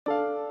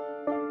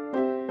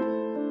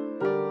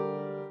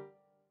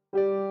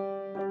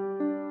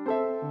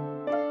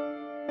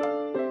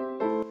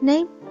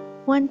Name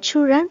 1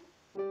 children.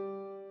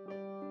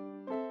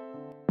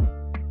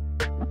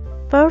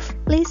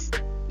 Birthplace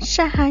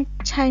Shanghai,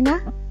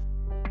 China.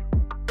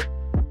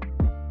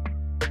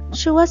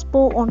 She was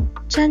born on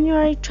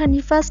January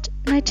 21st,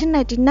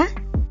 1999.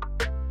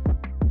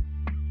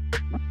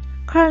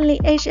 Currently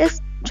age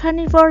is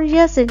 24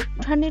 years in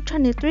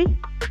 2023.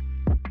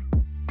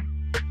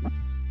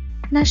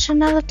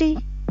 Nationality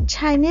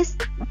Chinese.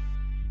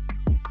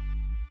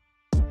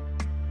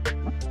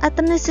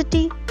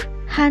 Ethnicity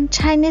Han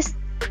Chinese.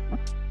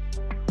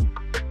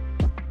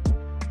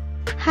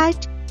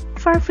 Height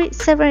 5 feet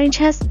 7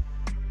 inches.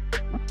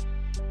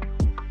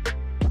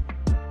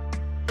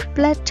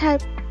 Blood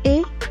type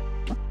A.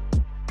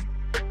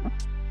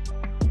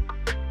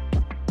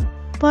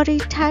 Body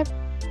type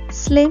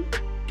slim.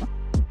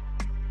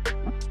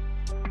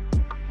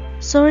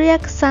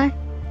 Zodiac sign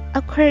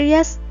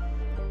Aquarius.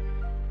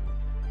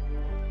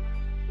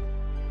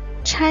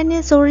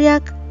 Chinese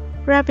zodiac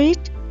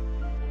Rabbit.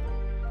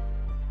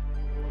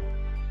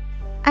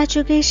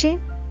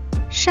 Education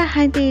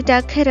Shanghai Data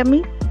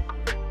Academy.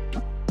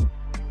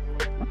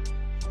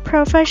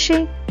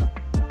 Profession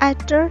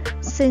actor,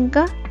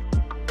 singer.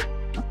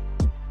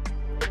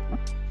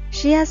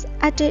 She has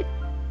acted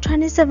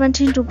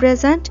 2017 to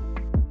present.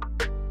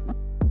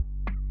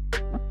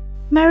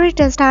 Married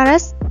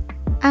status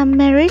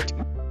unmarried.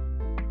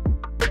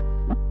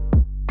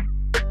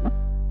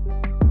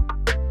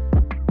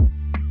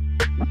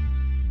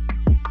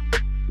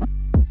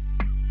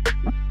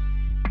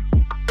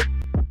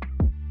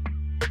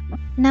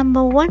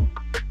 Number 1.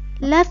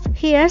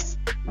 Left ears.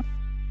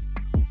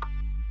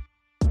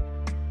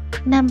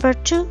 Number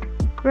 2.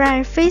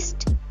 Right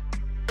fist.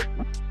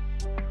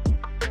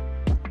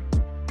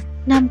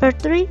 Number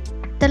 3.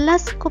 The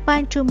last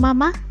combined to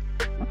mama.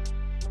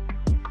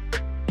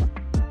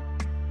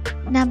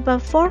 Number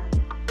 4.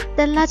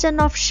 The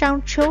Legend of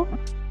Shang-Chi.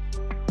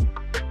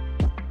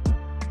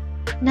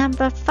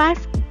 Number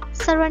 5.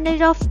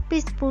 Serenade of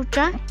Peaceful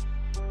Joy.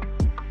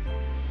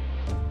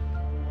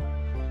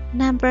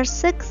 Number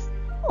 6.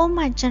 Oh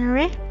My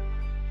Generation.